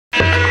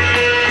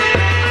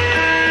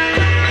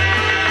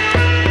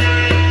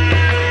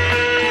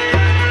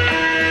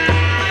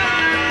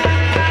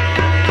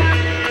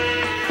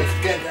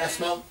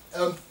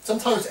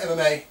sometimes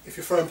MMA, if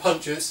you're throwing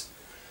punches,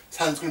 his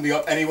hand's going to be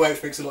up anyway,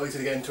 which makes it a lot easier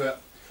to get into it.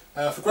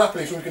 For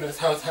grappling, you're going to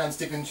have his hands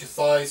digging into your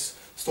thighs,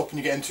 stopping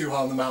you getting too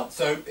high on the mount.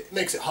 So it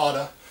makes it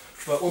harder,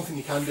 but one thing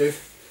you can do is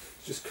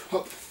just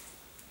cup,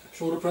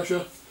 shoulder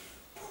pressure,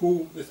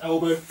 pull this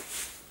elbow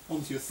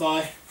onto your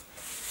thigh.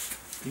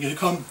 You're going to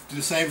come do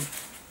the same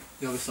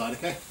the other side,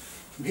 okay?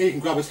 From here you can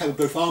grab his head with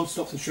both arms,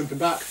 stops him shrimping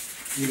back.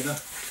 You're going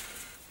to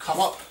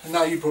come up, and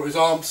now you brought his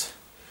arms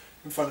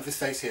in front of his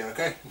face here,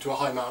 okay? Into a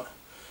high mount.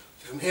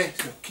 So from here,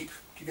 so keep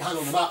your hand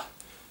on the mat.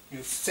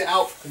 You sit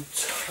out and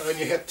turn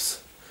your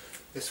hips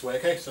this way,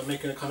 okay? So I'm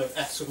making a kind of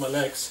S with my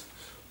legs,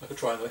 like a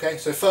triangle, okay?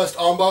 So first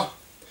armbar,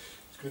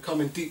 it's going to come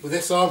in deep with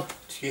this arm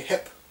to your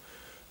hip.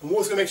 And I'm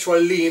always going to make sure I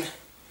lean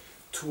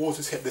towards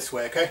his hip this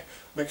way, okay?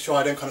 Make sure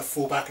I don't kind of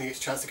fall back and he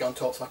gets a chance to get on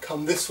top. So I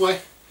come this way,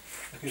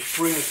 I can just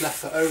bring this left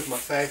foot over my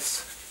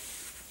face,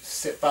 just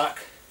sit back,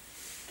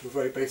 do a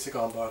very basic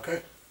armbar,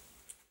 okay?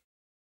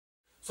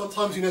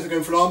 Sometimes he knows they're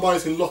going for an armbar,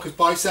 he's going to lock his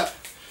bicep,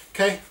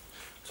 okay?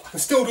 So I can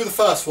still do the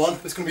first one,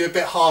 but it's going to be a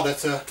bit harder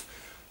to...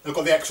 I've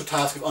got the extra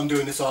task of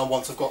undoing this arm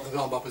once I've got the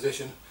armbar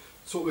position.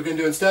 So what we're going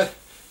to do instead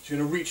is you're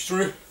going to reach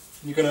through and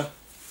you're going to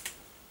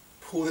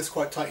pull this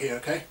quite tight here,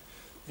 okay?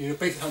 You're going to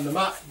basically hand the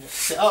mat, you're going to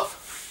sit up,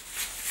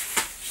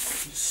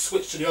 you just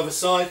switch to the other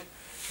side,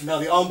 and now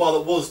the armbar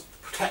that was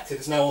protected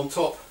is now on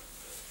top.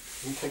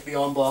 You can take the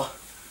armbar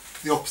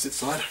to the opposite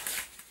side.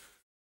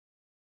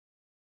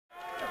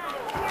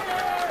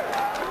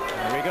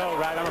 There we go,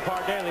 right on the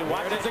par Daly.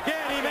 Watch this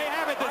again, he may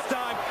have it this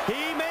time.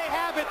 He may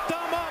have it,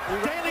 thumb up.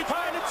 Daly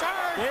trying to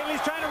charge.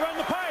 Daly's trying to run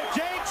the pipe.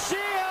 Jake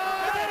Shea,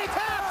 Daly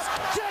taps.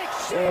 Jake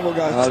Shea. Evo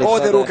ga,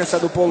 ode ruka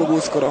sad u polugu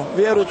uskoro.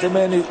 Vjerujte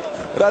meni,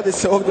 radi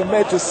se ovdje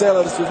Matthew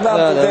Sellersu, znam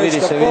tog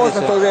dečka,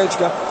 poznam tog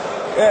dečka.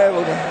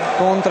 Evo ga,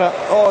 kontra,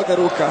 ode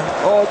ruka,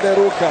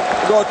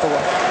 gotovo.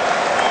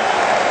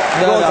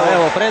 Da,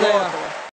 evo predaja.